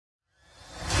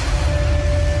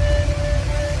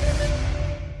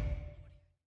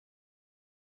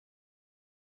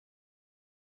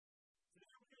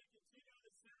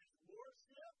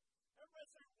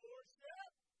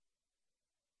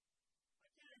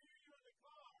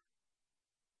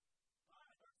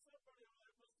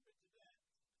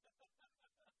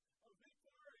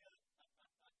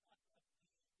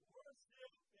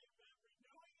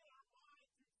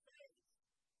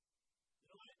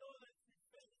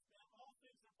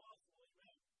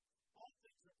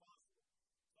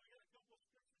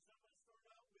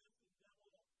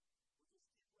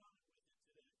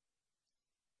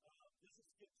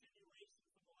continuation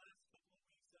from the last couple of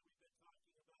weeks that we've been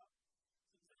talking about.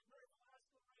 So is that Mary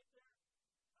Velasco right there?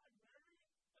 Hi, Mary.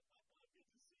 Good to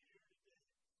see you here today.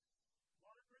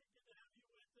 Margaret, good to have you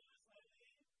with us.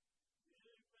 Eileen. Amen. Good to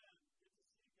see you guys all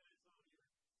here.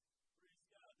 Praise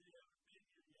God. They haven't been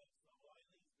here yet, so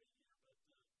Eileen's been here, but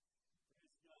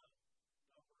praise God.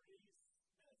 Maurice.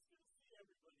 Man, it's good to see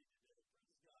everybody today.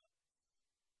 Praise God.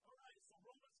 All right, so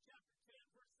Romans chapter 10,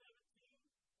 verse 17.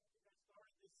 I think I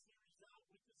started this series out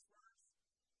with this verse.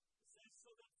 It says,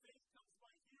 so that faith comes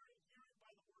by hearing, hearing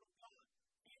by the word of God.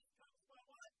 Faith comes by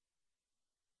what?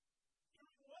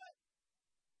 Hearing what?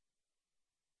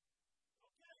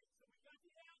 Okay, so we got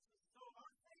the answer. So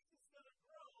our faith is going to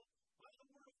grow by the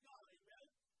word of God, amen?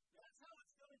 That's how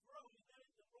it's going to grow. And then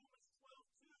in Romans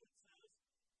 12:2 it says,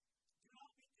 do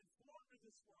not be conformed to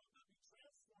this world, but be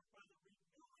transformed by the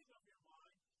renewing of your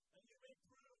mind, and you may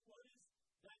prove what is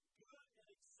that good and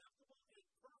acceptable and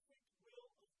perfect will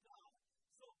of God.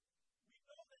 So we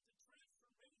know that the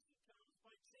transformation comes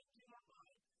by changing our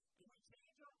mind, and we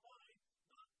change our mind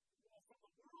not from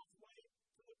the world's way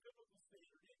to the biblical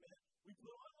standard, amen? We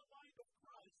put on the mind of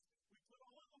Christ, we put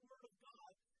on the word of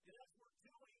God, and as we're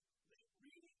doing,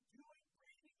 reading, doing,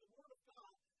 breathing the word of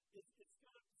God, it's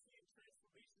going to see a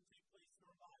transformation take place in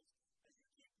our lives. As you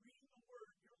keep reading the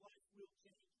word, your life will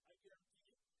change. I guarantee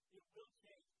you, it will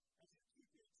change. As you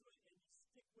keep into it and you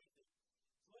stick with it.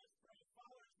 So let's pray.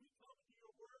 Father, as we come into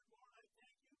your word, Lord, I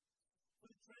thank you for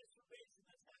the transformation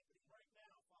that's happening right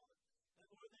now, Father.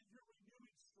 And Lord, that you're renewing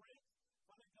strength.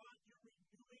 Father God, you're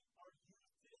renewing our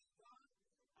youth today, God.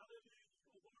 Hallelujah.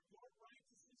 Oh, Lord, your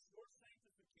righteousness, your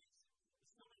sanctification is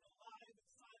coming alive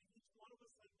inside of each one of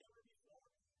us like never before.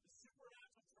 The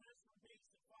supernatural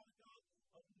transformation, Father God, is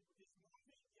moving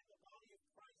in the body of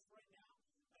Christ right now.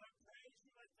 And I praise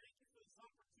you, I thank you for this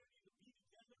opportunity to be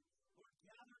together, Lord,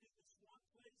 gathered in this one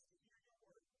place to hear your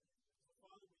word. So,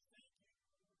 Father, we thank you.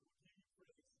 We give you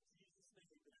praise in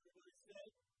Jesus' name. Everybody say,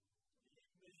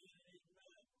 amen,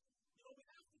 amen. You know, we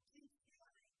have to keep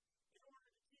hearing in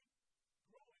order to keep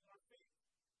growing our faith.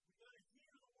 We've got to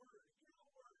hear the word, hear the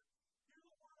word. Hear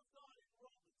the word of God in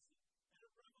Romans. And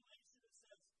in Revelation it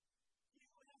says, he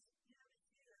who has an ear to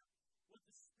hear what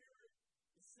the Spirit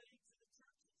is saying to the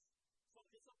churches. So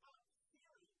it's about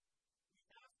hearing. We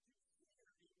have to hear,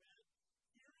 amen.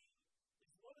 Hearing is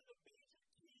one of the major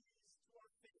keys to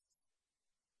our faith.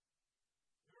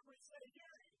 Everybody say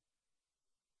hearing.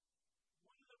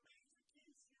 One of the major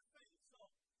keys to your faith. So,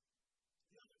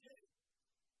 the other day,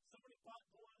 somebody bought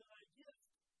Delana and I a gift.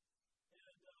 And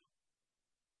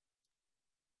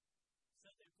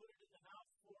said they put it in the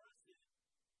house for us.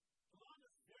 And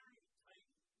Delana's very tight,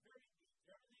 very neat.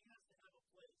 Everything has to have a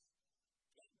place.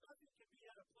 And nothing can be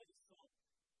out of place. So,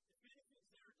 if anything's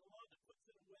there, Delana puts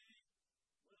it away,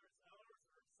 whether it's ours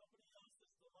or somebody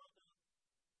else's. Delana, she keeps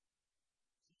a neat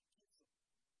house.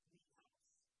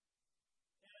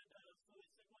 And so they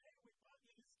said, well, hey, we bought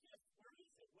you this gift. Where is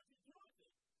it? What did you do with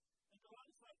it? And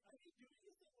Delana's like, I didn't do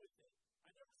anything with it.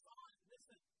 I never saw it. And they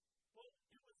said, well,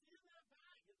 it was in that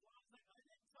bag. And Delana's like, I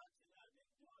didn't touch it. I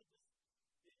didn't do it.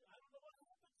 I don't know what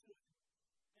happened to it.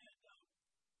 And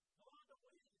Delana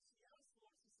waited and she asked the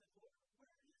Lord, she said, Lord,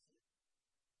 where is it?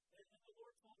 And the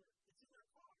Lord told her, it's in their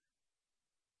car.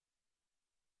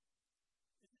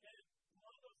 And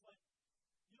Delana's like,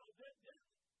 you know,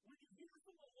 when you hear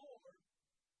from the Lord,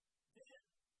 then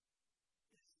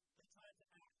it's the time to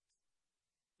act.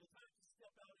 The time to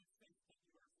step out in faith that you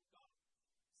heard from God.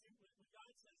 See, when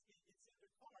God says it's in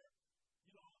their car,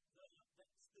 you know,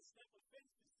 the step of faith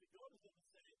is to go to them and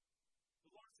say, the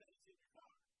Lord said it's in your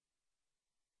car.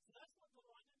 So that's what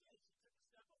Delana did. She took a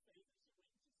step of faith and she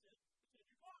went and she said, it's in your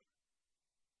car.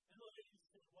 And the lady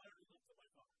said, why are you looking at my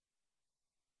car?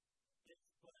 But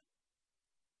she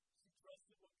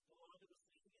trusted what Delana was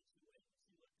saying and she went and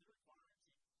she looked at her car and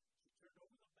she turned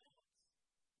over the balance.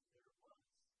 And there it was.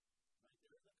 Right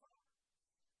there in the car.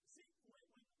 See, when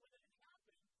it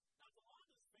happened, now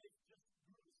Delana's faith just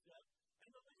grew a step, and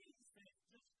the lady's faith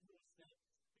just grew a step.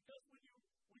 Because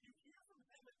when you hear from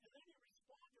heaven, and then you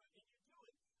respond to it, and you do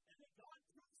it, and then God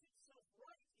proves himself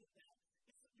right in that,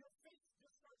 your faith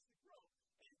just starts to grow.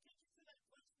 And it gets you to that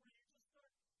place where you just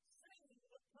start saying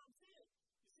what comes in.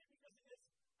 You see, because it is,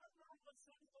 I remember one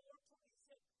Sunday the Lord told me, he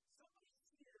said, somebody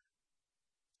here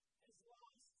has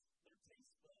lost their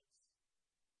taste buds. I'm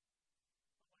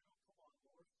like, oh, come on,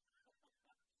 Lord.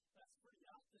 That's pretty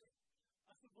out there.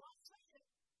 I said, well, I'll say it.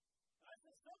 I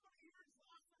said, somebody here has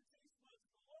lost their taste buds,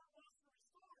 and the Lord wants to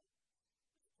restore it.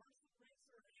 And the person raised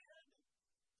their hand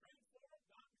and prayed for them,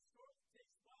 God restored the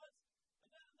taste buds. And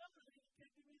then another lady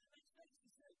came to me the next day, she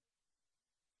said,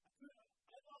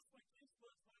 I lost my taste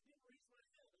buds, but I didn't raise my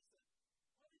hand. I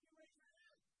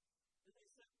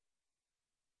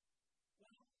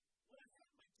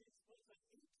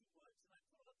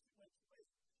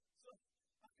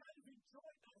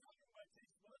enjoyed not having my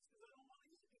taste buds because I don't want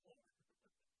to eat anymore.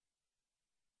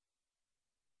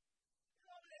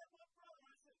 I had one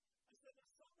brother, I said, there's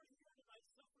somebody here tonight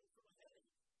suffering from a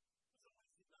headache. It was a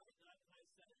Wednesday night, and I said it,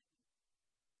 and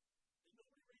nobody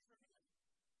raised their hand.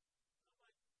 And I'm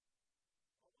like,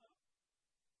 oh, wow.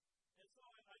 And so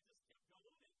I just kept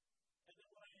going, and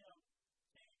then when I came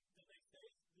the next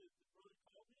day, the brother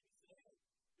called me, and he said, hey,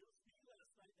 it was me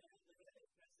last night that had the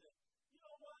headache. I said, you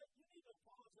know what? You need to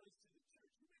apologize to the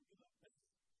church. You made me look bad.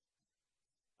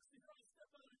 I said, I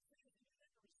stepped out of faith and you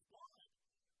didn't respond.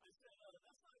 I said,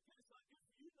 that's not good. It's not good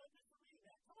for you. Not good for me.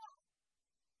 Man, come on.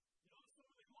 So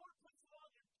when the Lord puts it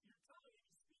on your tongue and you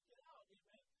speak it out,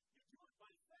 amen, you do it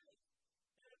by faith.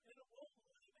 And it won't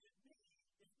limit me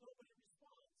if nobody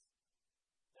responds.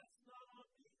 That's not on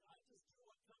me. I just do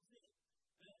what comes in.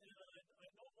 And I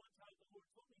know one time the Lord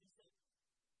told me,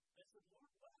 I said, Lord,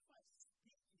 what if I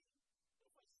speak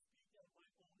out of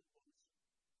my own emotion,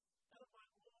 out of my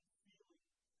own feeling,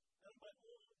 out of my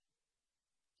own care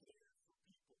for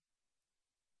people?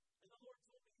 And the Lord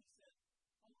told me, he said,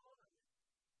 I'll honor you.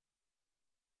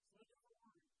 So I never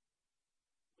worry.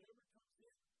 Whatever comes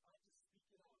in, I just speak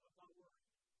it out. I'm not worried.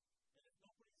 And if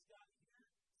nobody's got it here,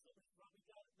 somebody's probably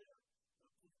got it there.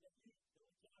 I'm looking at you on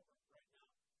the camera right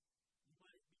now. You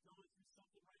might be going through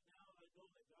something right now, and I know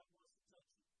that God wants to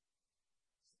touch you.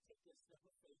 So take that step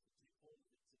of faith and take hold of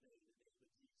it today in the name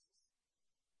of Jesus.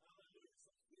 Hallelujah.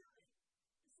 So hearing is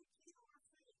the key to our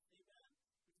faith. Amen.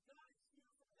 Because God is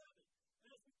here from heaven. And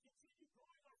as we continue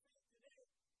growing our faith today,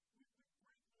 we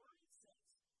bring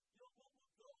mindsets. We'll go to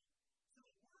the Word for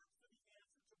the answer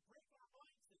to break our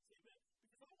mindsets. Amen.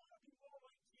 Because I want to be more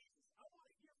like Jesus. I want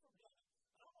to hear from heaven.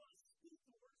 I want to speak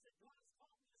the words that God has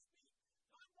called me to speak.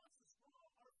 God wants to grow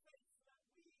our faith so that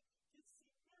we can see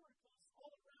miracles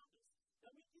all around us.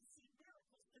 That we can see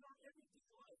miracles in our everyday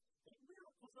life. That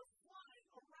miracles are flying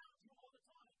around you all the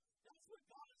time. That's what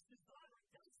God is desiring.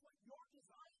 That's what you're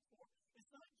designed for.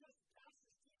 It's not just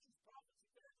pastors, teachers, prophets,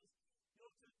 evangelists,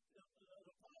 to the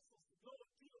apostles to go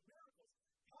and do the miracles.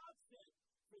 God said,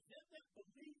 for them that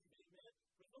believe, amen,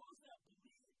 for those that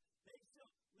believe, they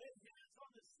shall lay hands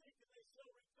on the sick and they shall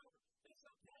recover. They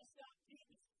shall cast out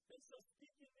demons. They shall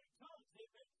speak in new tongues,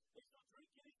 amen. They shall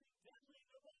drink anything deadly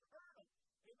and it won't hurt them.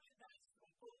 Amen.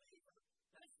 That's for a believer.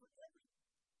 That's for every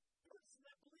person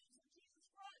that believes in Jesus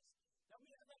Christ. That we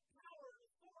have that power and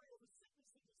authority over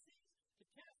sickness and disease to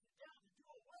cast it down, to do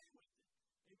away with it.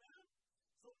 Amen.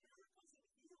 So miracles and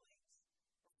healings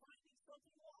are finding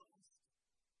something lost.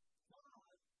 God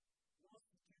wants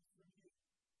to do for you.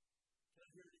 Can I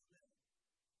hear it amen?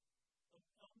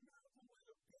 A miracle,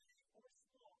 whether big or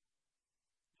small.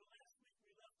 Last week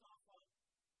we left off on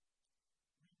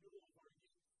renewal of our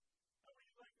youth. How would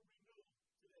you like a renewal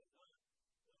today?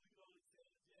 Look at all these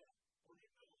hands. Yeah, a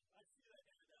renewal. I see that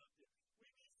hand out there.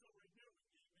 We need some renewing,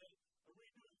 amen. A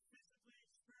renewing physically,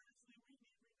 spiritually, we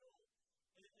need renewal.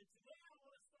 And today I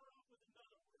want to start off with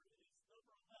another word. It's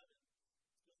number 11.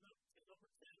 Because number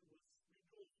 10 was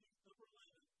renewal of youth. Number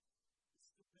 11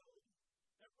 is stability.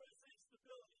 Everybody say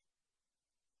stability.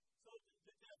 So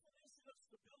the definition of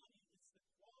stability is the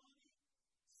quality,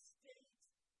 state,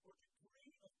 or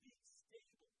degree of being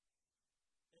stable.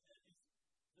 And that is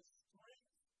the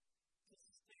strength to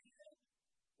stand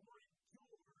or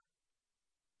endure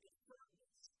in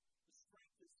firmness. The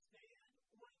strength to stand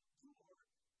or endure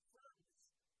firmness.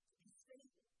 To be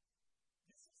stable.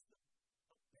 This is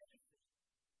a benefit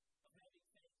of having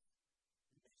faith.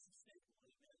 It makes you stable.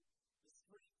 Amen.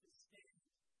 The strength to stand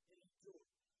and endure.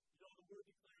 The word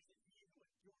declares that he who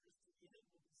endures to the end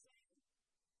will be saved.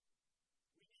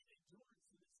 We need endurance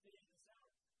in this day and this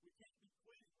hour. We can't be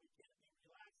quitting. We can't be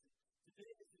relaxing.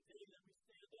 Today is the day that we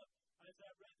stand up. As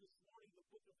I read this morning, the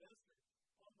book of Esther.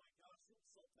 Oh my gosh, it was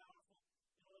so powerful.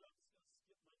 You know what? I'm just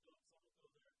going to skip my notes. I'm going to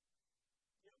go there.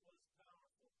 It was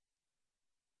powerful.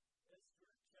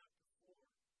 Esther chapter 4.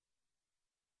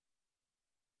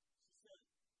 She said,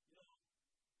 the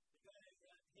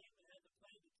guy Haman had the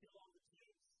plan to kill all the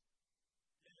Jews.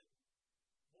 And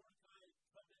Mordecai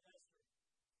come to Esther.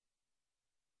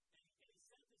 And he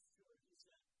said this to her. He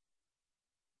said,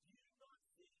 do you not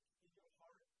think in your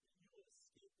heart that you will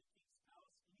escape the king's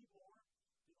palace any more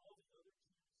than all the other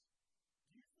Jews?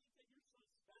 Do you think that you're so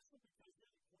special because you're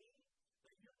the queen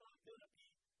that you're not going to be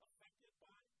affected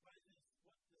by this,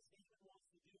 what this Haman wants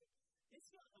to do? It's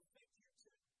going to affect you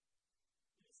too.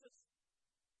 And he says,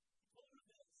 he told her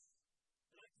this,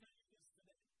 and I tell you this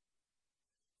today.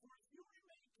 For if you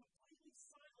remain completely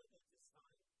silent at this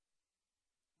time,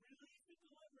 relief and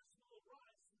deliverance will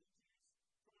arise to the Jews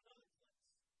from another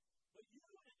place. But you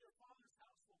and your father's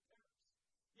house will perish.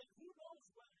 Yet who knows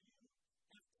whether you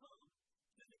have come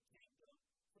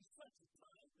such a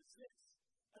time as this.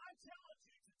 And I challenge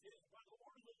you today, by the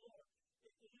word of the Lord,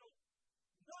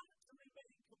 not to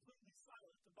remain completely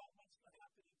silent about what's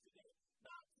happening today.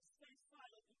 Not to stay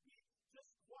silent and be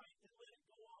just quiet and let it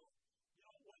go on.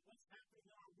 What's happening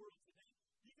in our world today.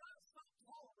 You got to stop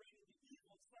tolerating the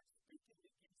evil and start speaking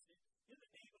against it in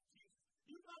the name of Jesus.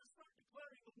 You've got to start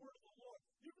declaring the word of the Lord.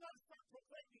 You've got to start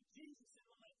proclaiming Jesus in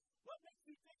the land. What makes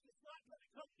you think it's not going to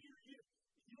come near you?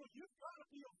 You've got to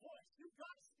be a voice. You've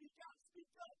got to speak out,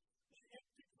 speak up, and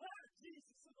declare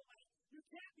Jesus in the land. You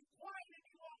can't be quiet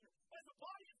any longer. As a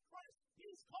body of Christ,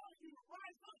 He's calling you to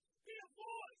rise up. Be a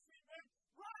voice, amen.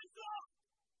 Rise up.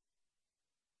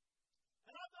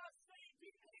 And I'm not saying be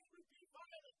angry, be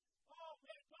violent. Oh,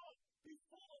 man, don't. Be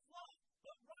full of love.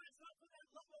 But rise up in that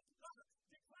love of God.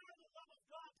 Declare the love of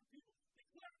God to people.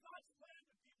 Declare God's plan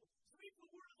to people. Speak the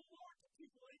word of the Lord to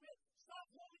people, amen. Stop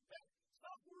holding back.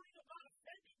 Stop worrying about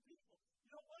offending people. You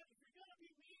know what? If you're going to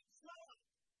be mean, show it.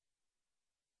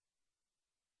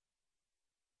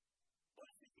 But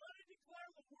if you're going to declare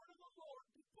the word of the Lord,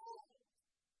 be bold.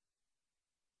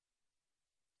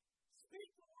 Speak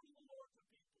the word of the Lord to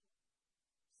people.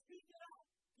 Speak it out.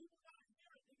 People got to hear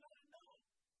it. They got to know.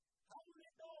 How will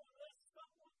they know unless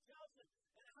someone tells them?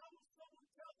 And how will someone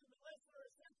tell them unless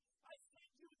they're sent? I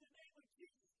send you in the name of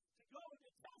Jesus to go and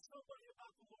to tell somebody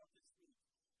about the Lord this week.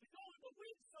 To go and to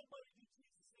lead somebody to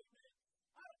Jesus. Amen.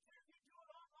 I don't care if you do it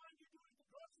online, you do it at the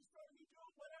grocery store, you do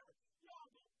it whatever.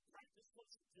 Y'all don't practice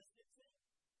social distancing.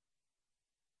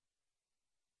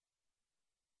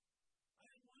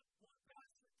 I had one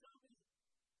pastor tell me,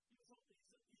 he's an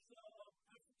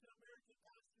African-American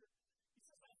pastor. He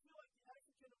says, I feel like the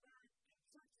African-American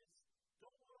churches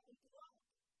don't want to open up.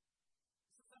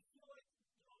 He says, I feel like,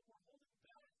 we're holding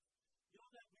back.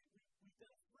 That we've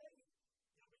been afraid.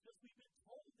 Because we've been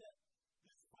told that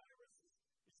this virus is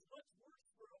much worse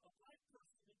for a black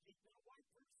person than a white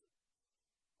person.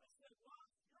 I said, well,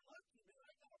 you're lucky, man.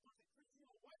 I got a bunch of crazy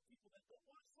old white people that don't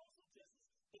want social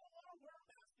distance, don't want to wear a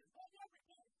mask, and hug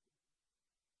everything.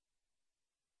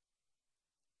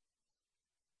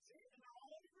 See, and they're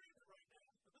all in agreement right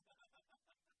now.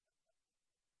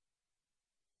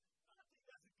 I think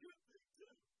that's a good thing,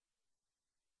 too.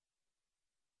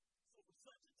 So for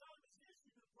such a time as this,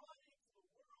 you've been brought into the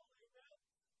world, amen,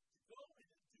 to go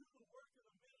and to do the work of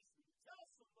the ministry, to tell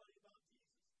somebody about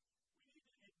Jesus. We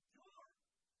need to endure.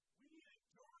 We need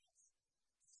endurance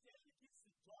to stand against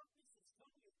the darkness that's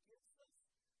coming against us.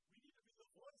 We need to be the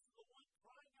voice of the one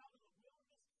crying out in the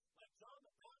wilderness, like John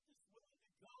the Baptist, willing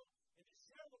to go and to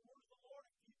share the word of the Lord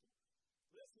with people.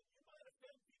 Listen, you might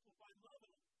offend people by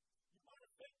loving them. You might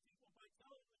offend people by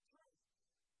telling them the truth.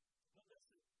 But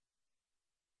listen,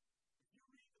 if you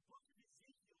read the book of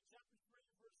Ezekiel, chapter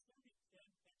 3, verse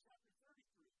 30, and chapter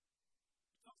 33,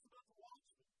 he talks about the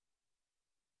watchman.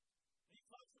 And he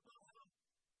talks about how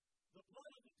the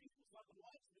blood of the people is like a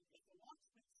watchman. If the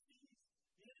watchman sees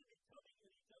the enemy coming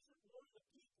and he doesn't warn the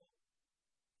people,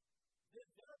 then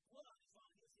their blood is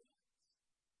on his hands.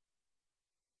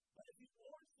 But if he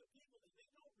warns the people and they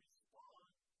don't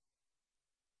respond,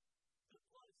 their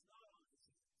blood is not on his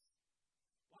hands.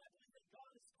 Well, I believe that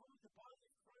God is calling the body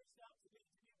of Christ out today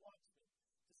to be watchmen,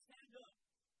 to stand up,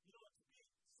 to be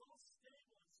so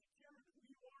stable and secure in who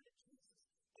you are in Jesus,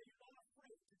 that you're not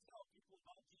afraid to tell people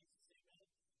about Jesus, amen.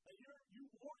 That you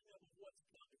warn them of what's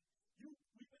coming. We've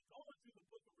been going through the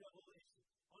book of Revelation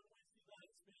on Wednesday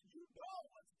nights, man. You know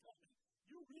what's coming.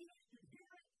 You read it, you hear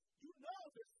it, you know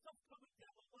there's stuff coming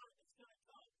down the line that's going to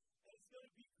come, and it's going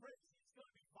to be crazy, it's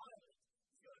going to be violent,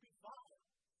 it's going to be violent.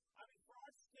 I mean, for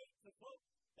our state to vote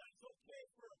that it's okay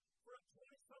for a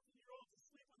 20-something-year-old to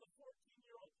sleep with a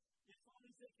 14-year-old as long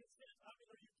as they consent. I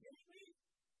mean, are you kidding me?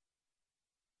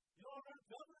 Our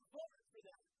governor voted for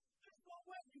that. There's no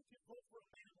way you can vote for a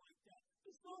man like that.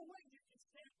 There's no way you can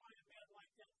stand by a man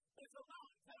like that that's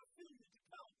allowing pedophilia to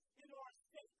come into our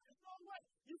state. There's no way.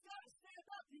 You've got to stand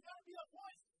up. You've got to be a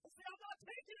voice and say, I'm not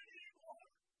taking it anymore.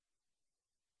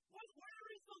 Where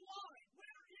is the line?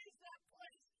 Where is that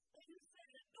place that you say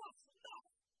enough's enough?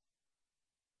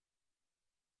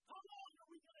 How long are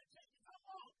we going to take it? How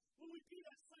long will we be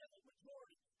that silent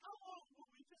majority? How long will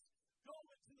we just go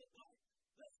into the dark?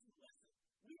 Listen.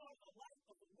 We are the light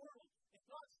of the world, and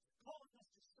God's calling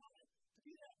us to shine, to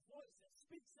be that voice that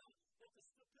speaks out, that the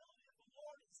stability of the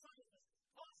Lord inside of us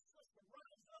causes us to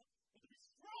rise up and to be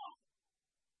strong.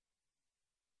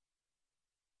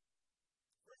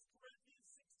 1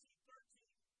 Corinthians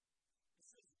 16:13, it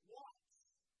says, watch,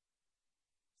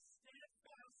 stand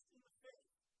fast in the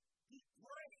faith, be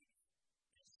brave,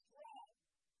 be strong.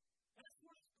 That's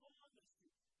what it's calling us to.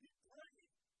 Be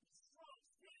brave, be strong,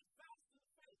 stand fast in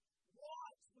the faith.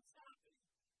 Watch what's happening.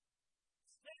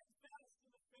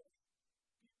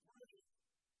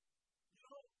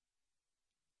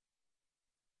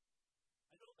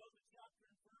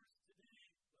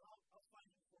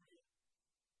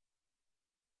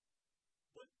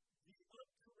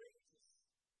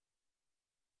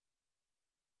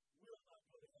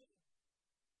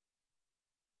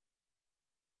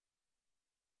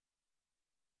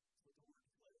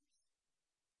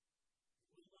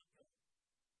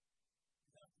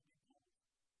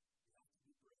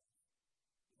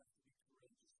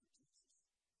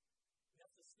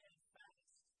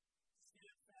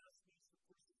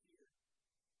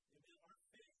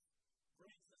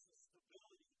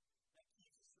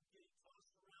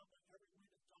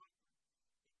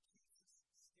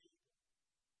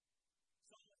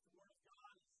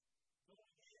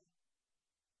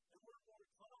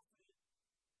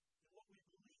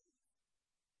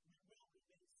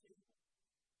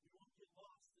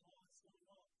 Holocaust and all that's going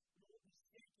on. We won't be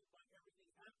shaken by everything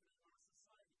happening in our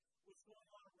society, what's going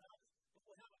on around us, but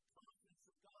we'll have a confidence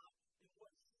of God in what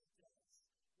He does, what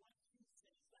He says.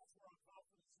 That's where our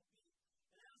confidence will be.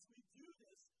 And as we do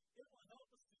this, it will help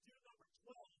us to do number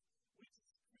 12, which is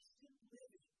Christian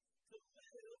living, to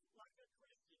live like a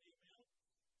Christian. Amen?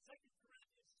 2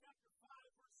 Corinthians chapter 5,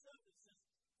 verse 7 says,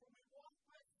 "For we walk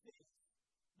by faith,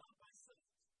 not by sight."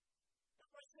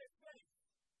 Everybody say faith.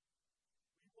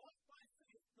 We walk by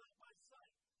faith, not by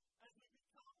sight. As we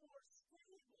become more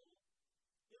stable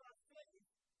in our faith,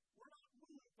 we're not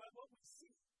moved by what we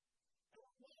see. And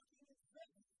we're walking in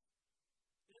faith.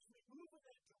 And as we move in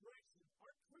that direction,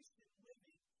 our Christian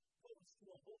living goes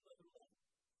to a whole other level.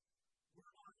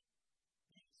 We're not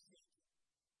being shaken.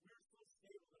 We're so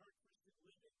stable that our Christian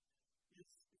living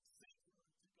is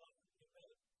exemplary to God.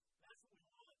 Amen? That's what we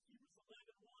want. Hebrews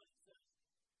 11:1 says,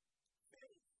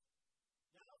 faith.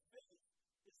 Now faith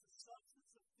is the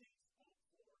substance of things hoped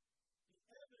for,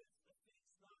 the evidence of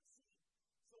things not seen.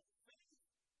 So faith is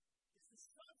the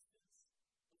substance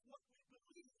of what we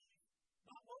believe,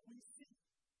 not what we see. It's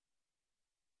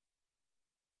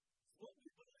what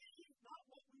we believe, not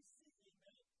what we see.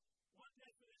 Amen. One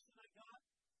definition I got out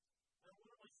of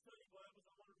one of my study Bibles,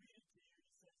 I want to read it to you. It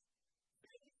says,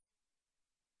 faith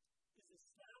is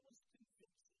established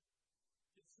conviction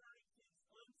concerning things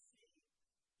unseen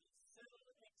and settled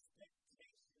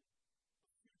expectation of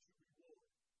future reward.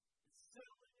 It's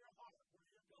settled in your heart where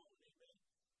you're going. Amen.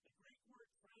 The Greek word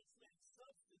translated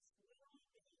substance literally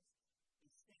means a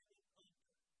standing under.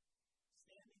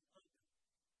 Standing under.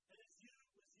 And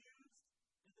was used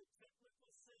in the technical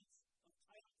sense of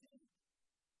title deed.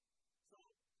 So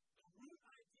the root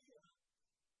idea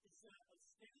is that of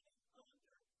standing under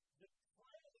the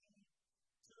claim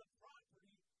to the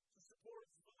property to support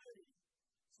its validity.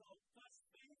 So thus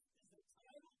faith is a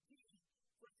title deed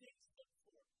for things looked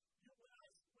for. When I'm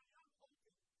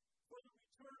hoping for the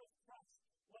return of Christ,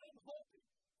 when I'm hoping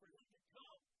for Him to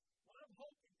come, when I'm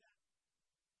hoping that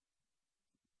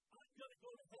I'm going to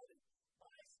go to heaven,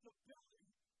 my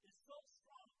stability is so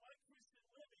strong, my Christian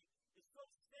living is so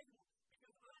stable,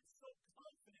 because I'm so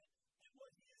confident in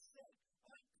what He has said.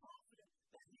 I'm confident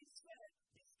that He said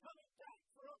He's coming back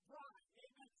for a bride.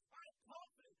 Amen. I'm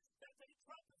confident that the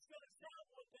trumpet's going to sound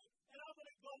one day and I'm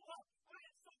going to go up. I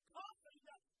am so confident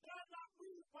that I'm not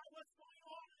moved by what's going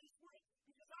on in this world,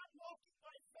 because I'm walking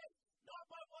by faith, not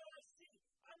by what I see.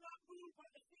 I'm not moved by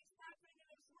the things happening in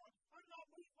this world. I'm not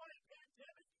moved by a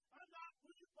pandemic. I'm not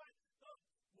moved by the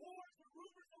wars, the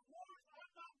rumors of wars.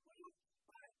 I'm not moved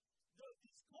by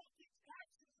these cultic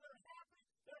actions that are happening,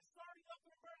 that are starting up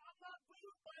in America. I'm not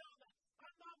moved by all that.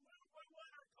 I'm not moved by what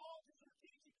our colleges are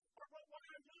teaching or by what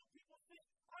our young people think.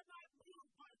 I'm not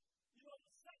moved by, the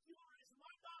secularism.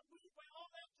 I'm not moved by all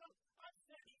that junk. I'm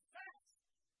standing fast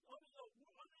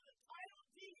under the title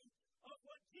deed of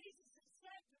what Jesus has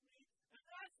said to me, and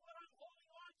that's what I'm holding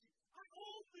on to. I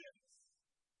own this.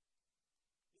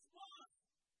 It's mine.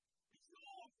 It's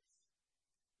yours.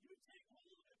 You take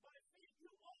hold of it by faith.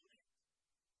 You own it.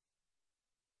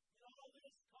 And all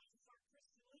this causes our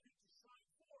Christian living to shine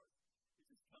forth. It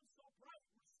just comes so bright.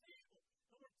 We're stable.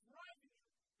 And we're thriving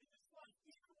in this life.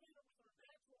 Even with our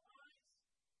natural eyes,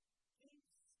 things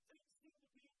seem to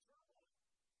be in turmoil.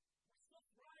 We're still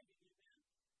thriving, amen?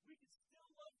 We can still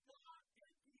love God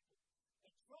and people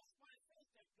and trust by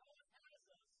faith that God has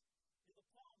us in the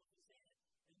palm of His hand.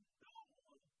 And no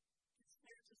one can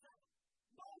snatch us out.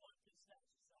 No one can snatch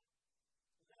us out.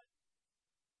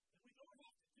 And we don't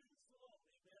have to do this alone,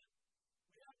 amen?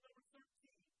 We have number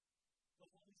 13, the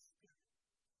Holy Spirit.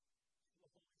 The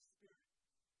Holy Spirit.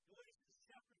 Galatians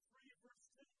chapter 3 and verse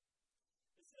 2.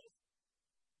 It says,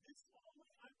 this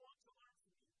only I want to learn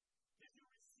from you. Did you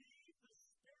receive the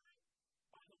Spirit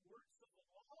by the works of the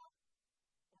law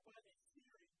or by the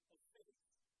hearing of faith?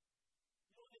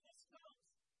 And this comes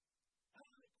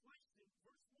out of the question.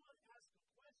 Verse 1 asks a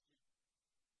question.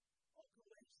 Oh,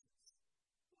 Galatians,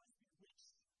 who has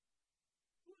bewitched you?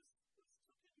 Who's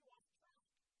taken you off track?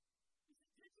 He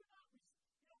said, did you not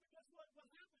receive? Because what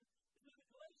happened is that the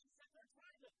Galatians said they're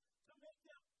trying to make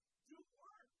them do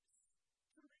works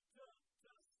to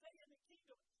stay in the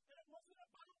kingdom. And it wasn't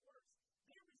about works.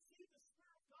 They received the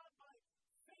Spirit of God by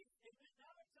faith. And then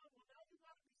now they're telling, well, now you've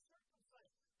got to be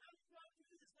circumcised. Now you've got to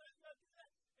do this. Now you've got to do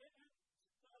that. And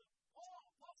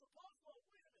Apostle Paul's going,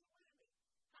 wait a minute.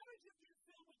 How did you get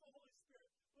filled with the Holy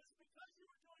Spirit? Was it because you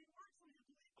were doing works or you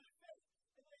believed by faith?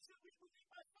 And they said, we believe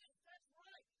by faith. That's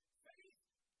right. Faith.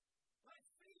 By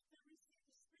faith they receive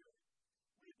the Spirit.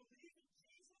 We believe in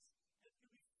Jesus and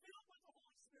can be filled with the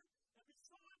Holy Spirit and be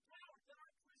so empowered that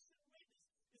our Christian witness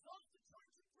is off the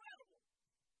charts incredible.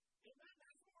 Amen.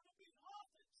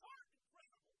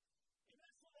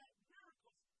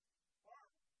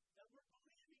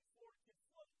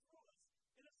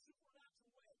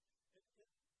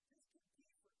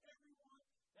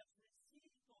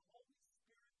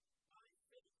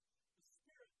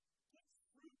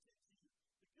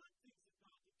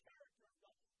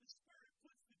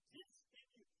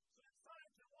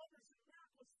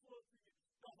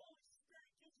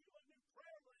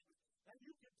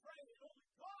 way that only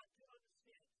God can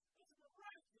understand. It's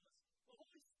miraculous. The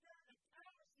Holy Spirit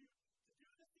empowers you to do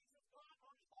the things of God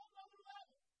on a whole other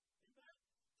level. Amen?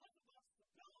 Talk about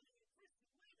stability in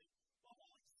Christian living. The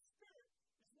Holy Spirit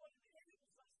is what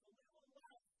enables us to live a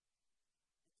life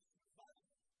and to survive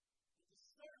and to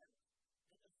serve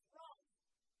and to thrive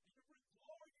and to bring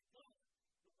glory to God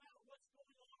no matter what's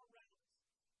going on around us.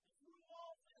 And through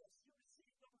all this, you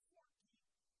receive number 14,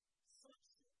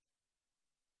 sonship.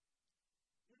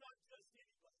 You're not just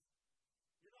anybody.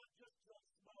 You're not just Joe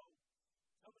Schmo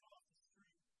coming off the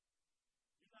street.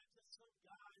 You're not just some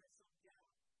guy or some gal.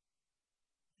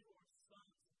 You are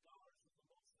sons and daughters of the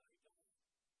Most High God.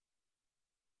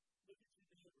 Look at your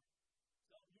neighbor.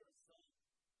 Tell him you're a son.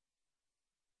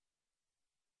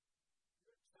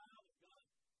 You're a child of God.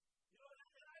 You know, and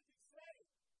I can say,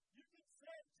 you can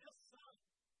say just son.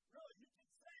 Really, you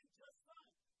can say just son.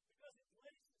 Because in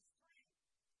Galatians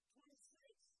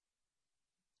 3:26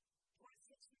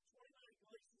 through 29,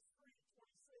 Galatians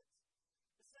 3:26,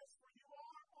 it says, for you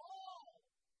are all,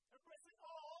 everybody say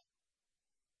all,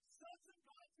 sons of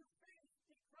God through faith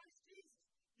in Christ Jesus.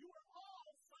 You are all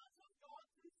sons of God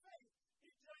through faith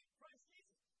in Christ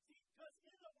Jesus. See, because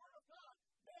in the Word of God,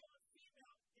 male and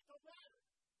female, it don't matter.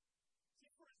 See,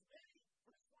 for as many,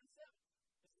 verse 27,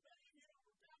 as many of you who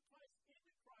were baptized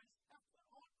into Christ have put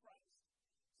on Christ.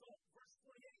 So, verse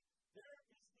 28, there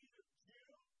is neither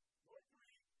Jew nor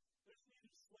Greek, there's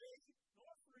neither slave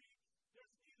nor free,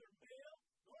 there's neither male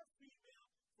nor female,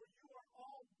 for you are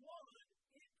all one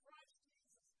in Christ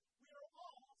Jesus. We are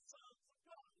all sons of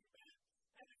God. Amen?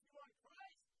 And if you are in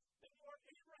Christ, then you are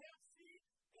Abraham's seed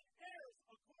and heirs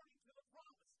according to the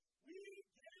promise. We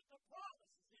get the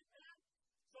promises. Amen?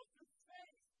 So through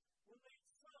faith, we're made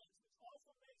sons, which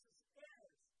also makes us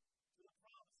heirs to the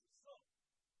promises. So,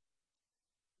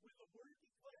 when the Word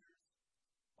declares,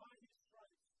 by His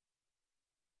stripes,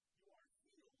 you are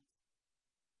healed,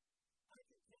 I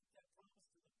can take that promise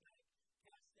to the bank,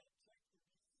 cash that check,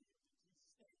 and be healed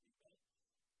in Jesus' name.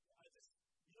 Amen?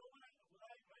 You know what I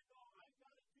know I've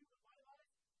got to do in my life,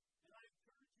 and I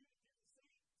encourage you to do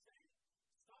the same.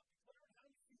 Stop declaring how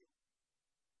you feel.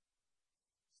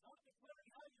 Stop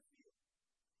declaring how you feel.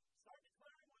 Start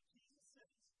declaring what Jesus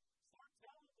says. Start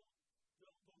telling the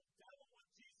devil what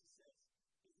Jesus says.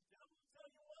 Because the devil will tell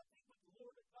you one thing, but the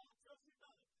Lord of God tells you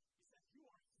another. He says, you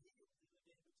are healed in the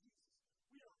name of Jesus.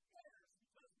 We are heirs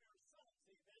because we are sons,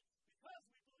 amen? Because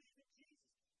we believe in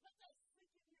Jesus. Let that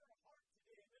sink into your heart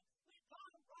today, amen? Let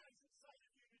God rise inside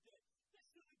of you today. This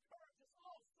should encourage us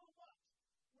all so much.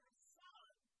 We're a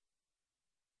son,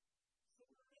 so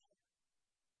we're heir.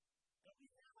 And we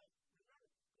have,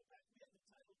 remember, go back, we have the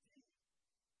title deed,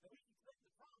 that we can claim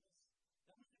the promise,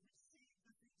 that we can receive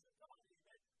the things of God,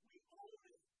 amen? We own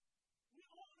it. We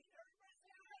own it. Everybody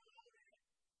say, I own it.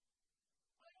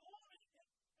 I own it.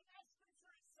 And that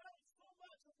scripture is telling so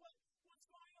much of what's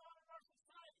going on in our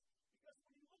society. Because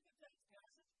when you look at that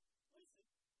passage, listen,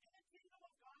 in the kingdom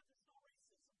of God, there's no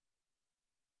racism.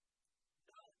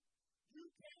 None. You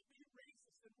can't be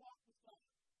racist and walk with God.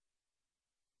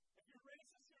 If you're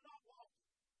racist, you're not walking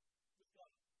with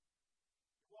God.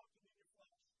 You're walking in your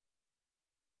flesh.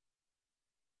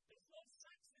 There's no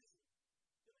sexism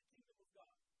in the kingdom of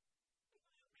God.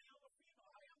 Male or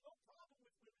female, I have no problem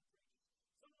with women preachers.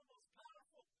 Some of the most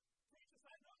powerful preachers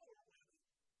I know are women.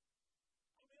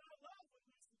 I mean, I love when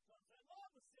Lucy comes. I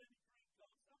love when Sandy Green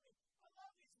comes. I mean, I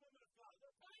love these women of God.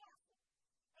 They're powerful.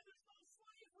 And there's no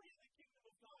slavery in the kingdom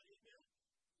of God, amen?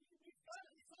 We've got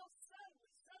it. It's all settled.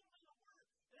 It's settled in the Word.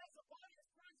 And as the body of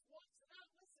Christ walks it out,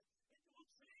 listen, it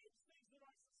will change things in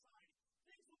our society.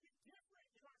 Things will be different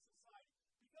in our society.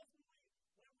 Because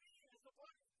when we as the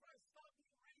body of Christ, stop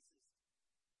being racist,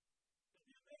 it'll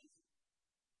be amazing.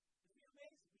 It'll be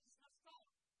amazing. We just got to stop.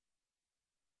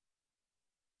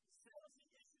 It settles the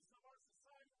issues of our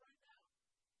society right now.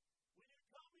 When you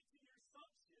come into your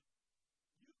sonship,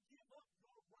 you give up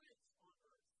your rights on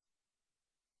earth.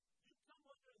 You come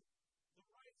under the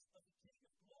rights of the King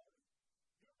of Glory.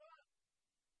 You're not.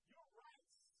 Your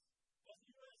rights as a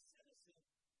U.S. citizen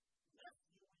left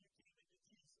you when you came into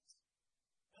Jesus.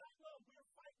 And I know we're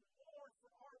fighting more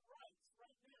for our rights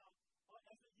right now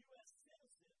as a U.S.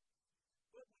 citizen,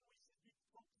 but when we should be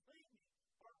proclaiming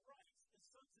our rights as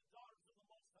sons and daughters of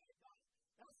the Most High God,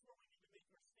 that's where we need to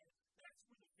make our stand. That's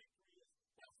where the victory is.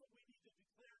 That's what we need to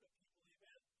declare to people,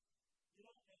 amen? You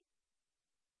know, and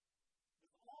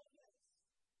with all this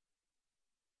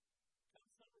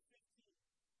comes number 15,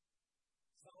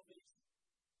 salvation.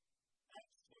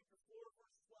 Acts chapter 4,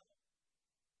 verse 12.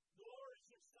 Nor is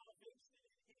your salvation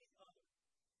in any other,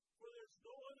 for there's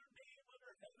no other name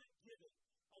under heaven given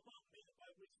among men by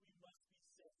which we must be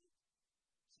saved.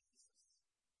 Jesus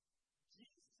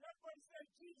Everybody say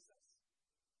Jesus.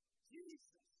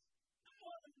 Jesus. No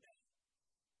other name.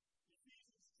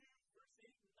 Ephesians 2, verse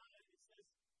 8 and 9, it says,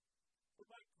 for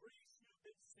by grace you have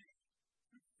been saved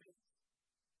through faith,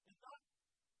 and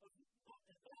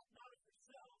that not of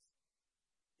yourselves.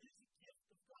 It is a gift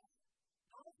of God.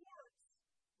 Not of works,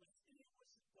 lest anyone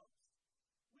should boast.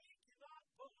 We cannot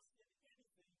boast in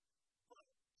anything but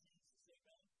Jesus.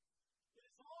 Amen. It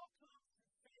has all come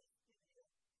through faith in Him.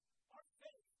 Our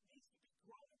faith needs to be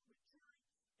growing, maturing,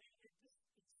 and just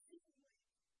exceedingly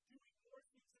doing more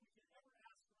things than we can ever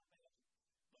ask or imagine.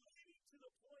 Believing to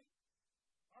the point,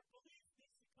 our belief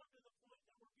needs to come to the point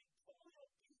that we're being totally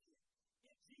obedient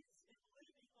in Jesus and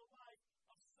living a life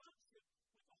of sonship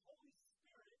with the Holy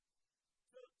Spirit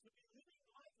to be living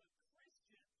like a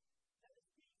Christian that is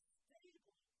being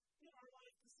stable in our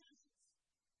life decisions.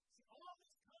 See, all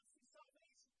this comes through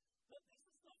salvation, but this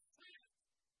is the fact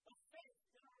of faith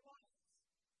in our lives.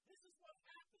 This is what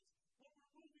happens when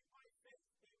we're moving by faith.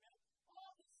 Amen.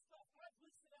 All this stuff I've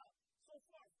listed out so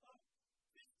far,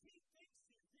 15 things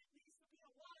here that needs to be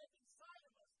alive inside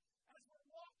of us as we're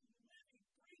walking, living,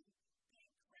 breathing,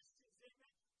 being Christians.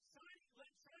 Amen.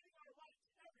 Shining our light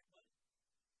to everybody.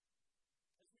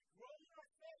 As we grow in our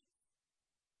faith,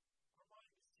 our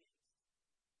mind is changed.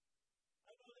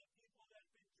 I know that people that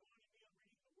have been joining me and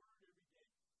reading the Word every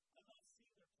day, I love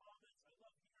seeing their comments. I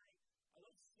love hearing. I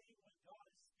love seeing when God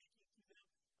is speaking to them.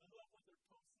 I love what they're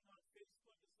posting on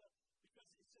Facebook and stuff because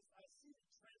it's just, I see the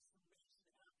transformation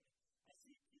happening. I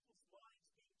see people's minds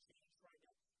being changed right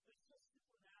now. It's just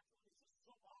supernatural. It's just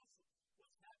so awesome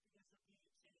what's happening as they're being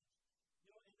changed.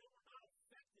 You know, and then we're not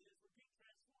affected as we're being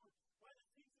transformed by the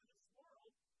things of this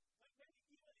world. Like maybe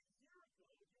even a year ago,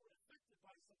 you were affected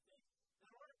by some things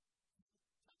that aren't touching you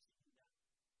now.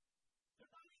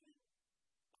 They're not even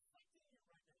affecting you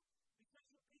right now because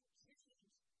you're being changed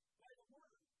by the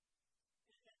Word.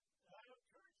 And I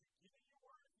encourage you, get in your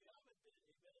Word if you haven't been.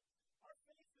 Amen. Our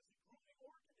faith is a growing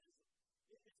organism.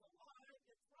 It's alive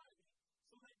and thriving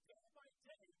so that day by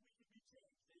day we can be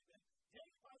changed. Amen. Day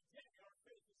by day our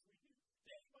faith is renewed.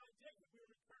 Day by day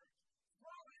we're encouraged.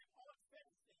 Thrive on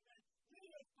faith. Amen.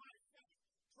 Live by faith.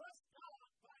 Trust God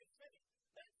by faith.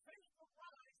 Let faith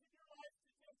arise in your life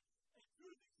today and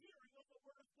through the hearing of the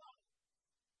Word of God.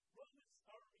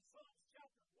 Psalms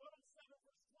chapter 107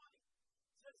 verse 20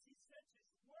 says He sent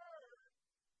His Word.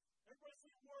 Everybody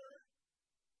say Word.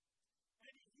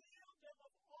 And He healed them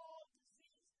of all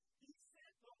disease. He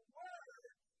sent the Word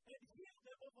and healed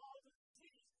them of all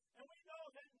disease. And we know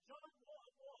that in John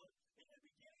 1:1, in the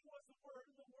beginning was the Word,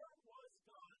 and the Word was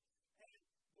God. And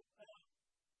the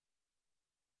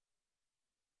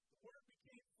Word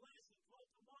became flesh and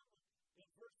dwelt among them in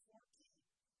verse 14.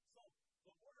 So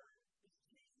the Word is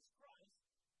Jesus Christ,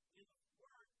 and the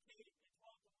Word came and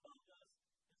dwelt among us.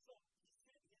 And so He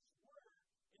sent His Word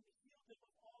and He healed them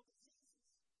of all diseases.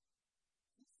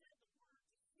 He sent the Word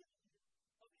to heal you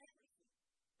of everything.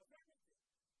 Of everything.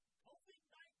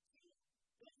 COVID-19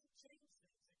 doesn't change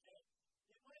things, okay?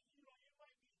 It might, you might be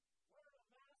wearing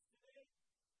a mask today.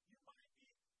 You might be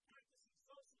practicing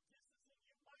social distancing.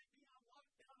 You might be on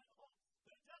lockdown at home.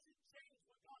 But it doesn't change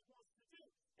what God wants to do.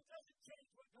 It doesn't change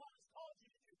what God has called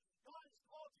you to do. God has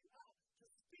called you out to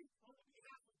speak on the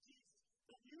behalf of Jesus.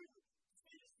 That you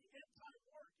finish the end-time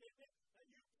work, amen? That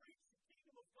you preach the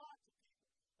kingdom of God to people.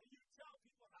 And you tell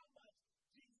people how much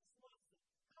Jesus loves them,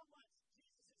 how much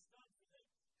Jesus has done for them,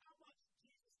 how much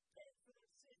Jesus paid for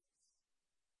their sins.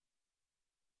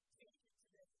 Take it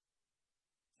today.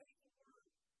 Take the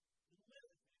Word and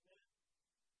live, amen?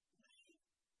 Live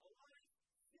a life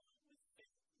filled with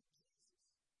faith in Jesus.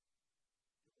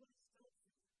 And what He's done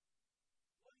for you.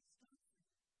 What He's done for you.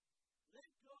 Let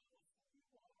go of who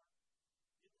you are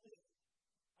and live.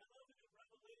 I love it in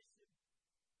Revelation.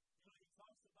 He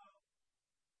talks about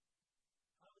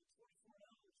how the 24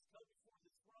 elders come before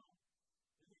the throne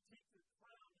and they take their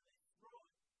crown and they throw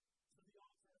it to the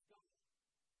altar of God.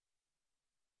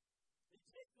 They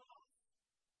take off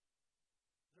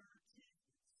their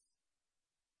achievements,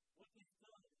 what they've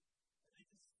done, and they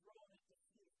just throw it at the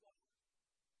feet of God.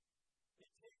 They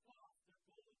take off their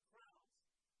golden crowns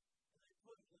and they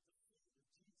put it at the feet of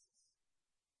Jesus.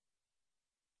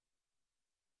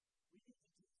 We need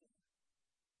to do that.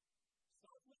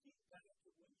 Start looking back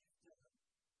at what you've done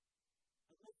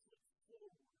and let's look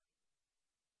forward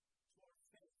to our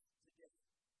faith today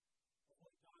of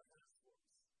what God has for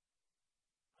us.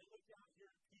 I look out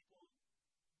here at people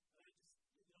and I just,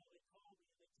 they call me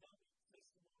and they tell me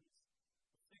testimonies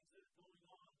of things that are going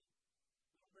on.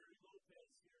 Little Mary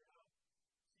Lopez here, how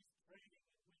she's praying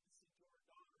and witnessing to her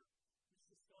daughter who's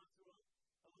just gone through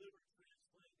a liver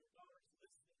transplant. Her daughter's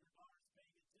listening, her daughter's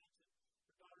paying attention.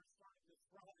 Her daughter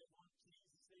thrive on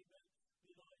Jesus, amen.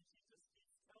 You know, and she just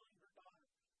keeps telling her daughter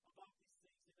about these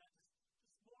things, and that just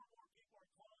more and more people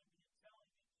are calling me and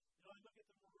telling me. You know, I look at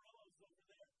the Morellos over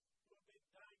there who have been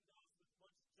diagnosed with a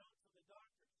bunch of junk from the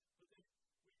doctor, but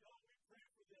we go, we pray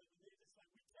for them, and they just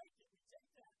like, we take it, we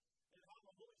take that, and how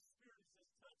the Holy Spirit is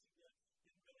just touching them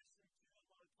and ministering to them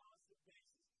on a constant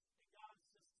basis, and God is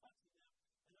just touching them,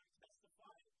 and they're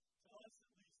testifying to us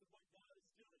at least of what God is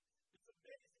doing. It's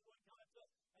amazing what God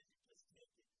does as you just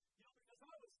take it. You know, because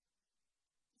I was just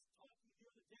talking the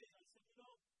other day, and I said, you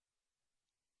know,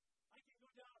 I can go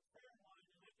down a prayer line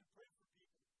and I can pray for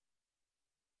people.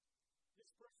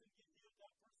 This person get healed,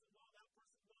 that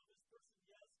person no, this person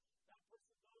yes, that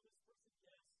person no, this person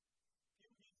yes.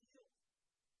 People get healed.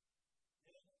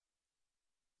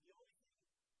 And the only thing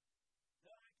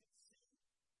that I can see,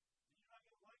 and you're not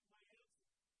going to like my answer,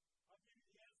 I'll give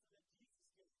you the answer that Jesus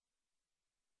gave.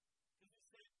 Because he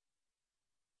said,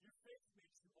 your faith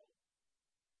makes you whole.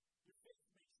 Your faith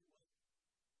makes you well.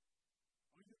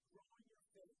 Are you growing your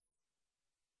faith?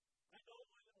 I know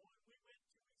when we went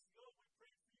 2 weeks ago, we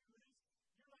prayed for you, Liz.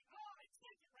 You're like, oh, I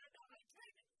take it right now. I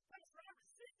take it. Pastor, I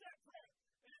received that prayer.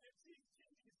 And she's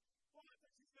well, I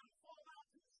think she's going to fall out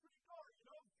to the street door, you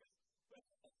know, because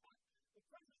the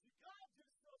presence of God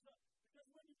just shows up. Because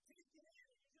when you take it in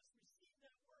and you just receive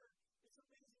that word, it's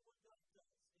amazing what God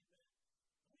does.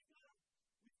 Amen.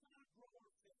 And we've got to grow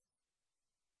our faith.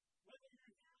 Whether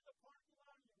you're here in the parking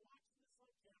lot or you're watching this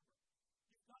on camera,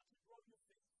 you've got to grow your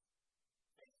faith.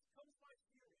 Faith comes by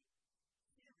hearing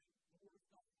the word of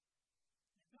God.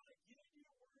 You've got to get into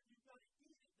your word. You've got to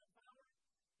eat it, devour it.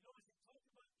 You know, as we talk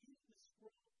about eating the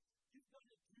scroll, you've got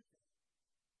to do that.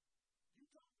 You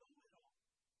don't know it all.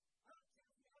 I don't care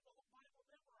if you have the whole Bible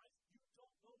memorized. You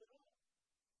don't know it all.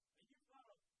 And you've got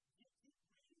to keep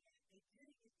reading it and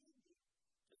getting it in you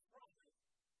to thrive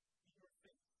in your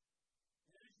faith.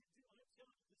 And as you do, I'm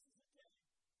telling you, this is the day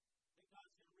that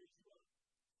God's going to raise you up.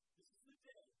 This is the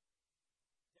day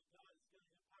that God is going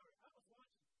to empower you. I was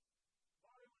watching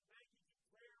Mario and Maggie do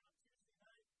prayer on Tuesday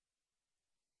night.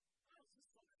 I was just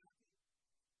so happy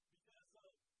because I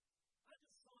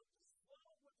just saw them just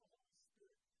flowing with the Holy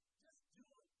Spirit, just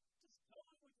going with the Spirit of God, just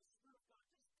praying their hearts out,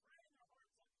 and just going and going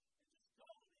and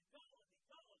going.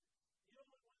 You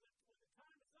know, when the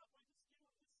time is up, I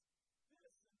just give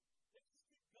them this, and they just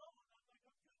keep going. I'm like,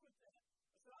 I'm good with that.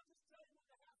 I said, I'll just tell you when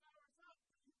the half hour is up,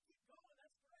 but you keep going,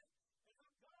 that's great. And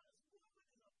how God is moving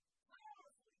in them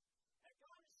powerfully. And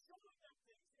God is showing them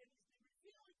things, and He's been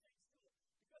revealing things to them.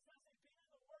 Because as they've been in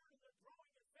the Word and they're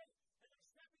growing in faith, and they're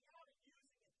stepping out and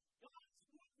using it, God is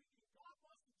moving, and God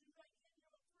wants to do that in you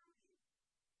and through you.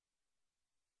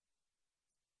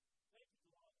 Thank you,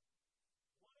 Lord.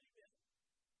 One amen.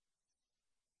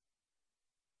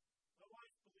 My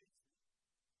wife believes me.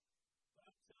 But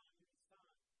I'm telling you, it's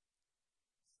time.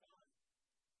 It's time.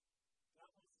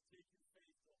 God wants to take your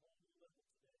faith to a whole new level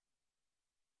today.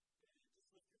 And just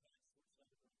lift your hands towards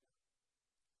heaven right now.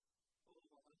 Oh,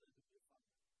 hallelujah,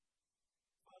 Father.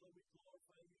 Father, we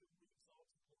glorify you and we exalt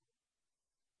you, Lord.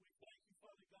 We thank you,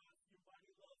 Father God, for your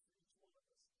mighty love for each one of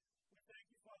us. We thank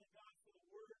you, Father God, for the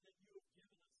word that you have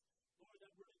given us. Lord,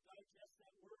 that we're to digest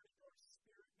that word into our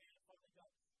spirit, man, Father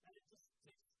God. That it just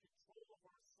takes control of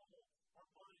our soul, our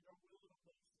mind, our will, and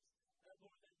emotions. That,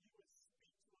 Lord, that you would speak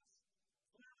to us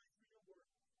clearly through your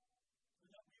word. And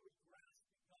that we would grasp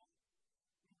it, God.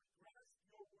 We would grasp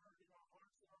your word in our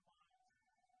hearts and our minds.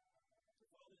 So,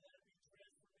 Father, that it be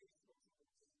transformational to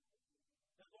us.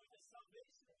 That, Lord, the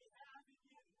salvation we have in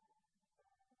you,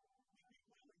 we'd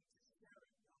be willing to share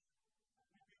it, God.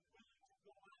 We'd be willing to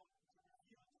go out and to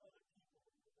reveal to other people.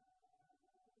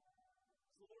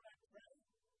 So, Lord, I pray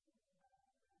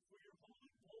for your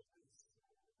holy boldness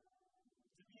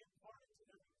to be imparted to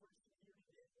every person here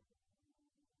today.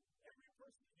 Every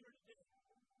person here today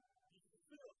be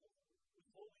filled with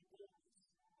holy boldness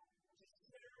to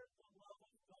share the love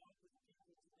of God with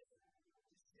people today.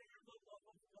 To share the love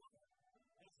of God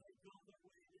as they go their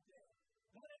way today.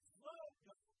 Let it flow,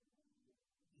 God.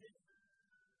 Yeah.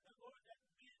 And Lord, that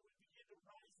men would begin to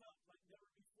rise up like never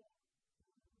before.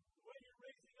 The way you're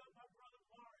raising up my brother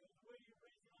Mario, the way you're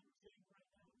raising up Jake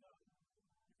right now, God.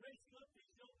 You're raising up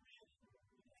these young men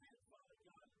in hand, Father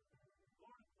God.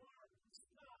 Lord, Mark,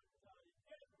 Scott, God, and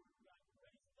Edward, God. You're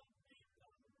raising up men,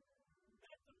 God.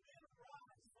 Let the men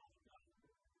rise, Father God, to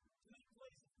that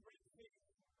place of great faith.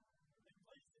 That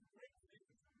place of great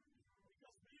faith.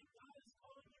 Because, man, God is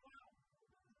calling you out.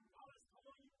 God is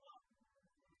calling you up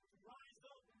to rise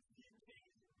up and be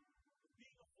engaged in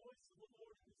being a voice of the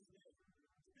Lord in this day.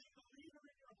 To being a leader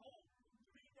in your home. To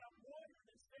being that warrior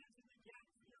that stands in the gap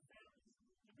for your families.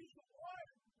 To be the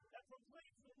warrior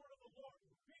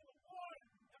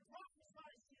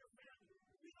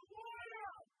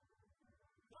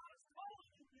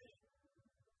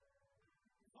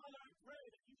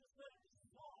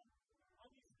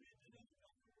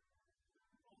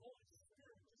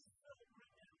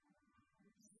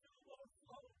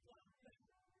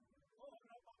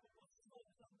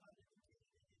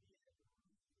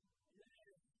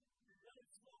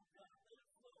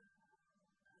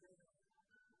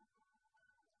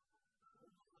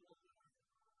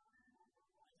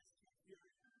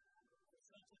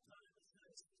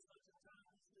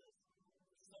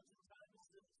such a time as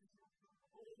this.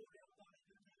 Oh, Lord, help us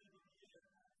to do it in the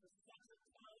end. For such a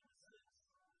time as this.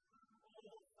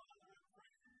 Oh, Father, I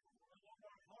pray that Lord,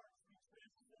 our hearts be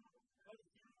transformed by the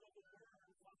hearing of the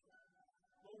word, Father.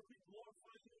 Lord, we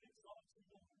glorify you and exalt you,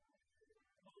 Lord.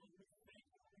 Oh, we thank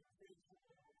you, we praise you,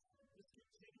 Lord. Just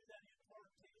continue that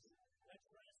impartation, that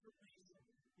transformation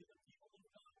in the people of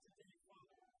God today,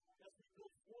 Father, as we go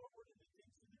forward in the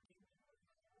things of the kingdom.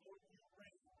 Lord, you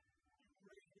reign. You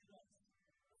reign in us.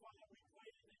 Father, we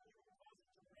pray that you would cause it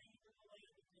to rain in the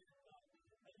land again, God.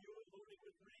 And you, Lord, it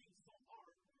would rain so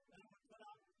hard that it would put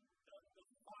out the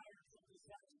fires of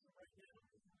disaster right now.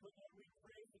 But Lord, we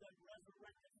pray for that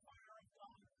resurrected fire of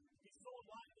God to be so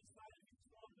alive inside of each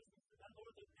one of us that,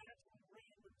 Lord, the natural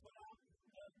rain would put out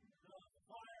the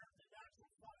fire, the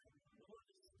natural fire. Lord,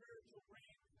 the spiritual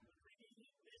rain would bring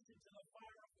ignition to the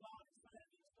fire of God inside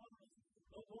of each one of us.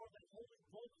 Oh, Lord, that holy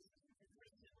boldness and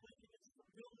Christian living and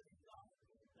stability, God.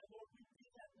 That, Lord, we be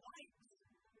that light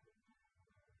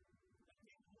that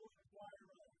people will inquire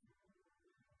of.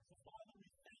 So, Father, we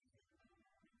thank you.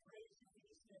 We praise you for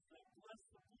this day. I bless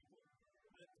the people.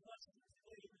 I bless you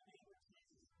today in the name of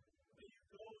Jesus. May you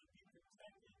go and be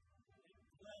protected and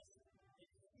blessed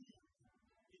and healed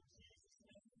in Jesus'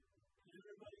 name. And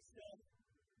everybody said,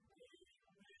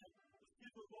 amen. Let's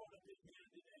give the Lord a big hand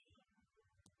today.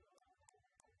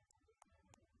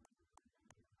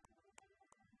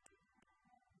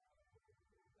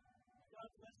 God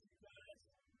bless you guys.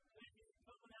 Thank you for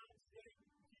coming out today.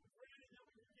 Keep praying that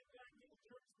we can get back in the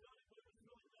church building, but it was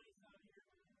really nice out here.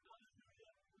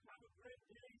 Hallelujah. Have a great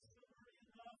day.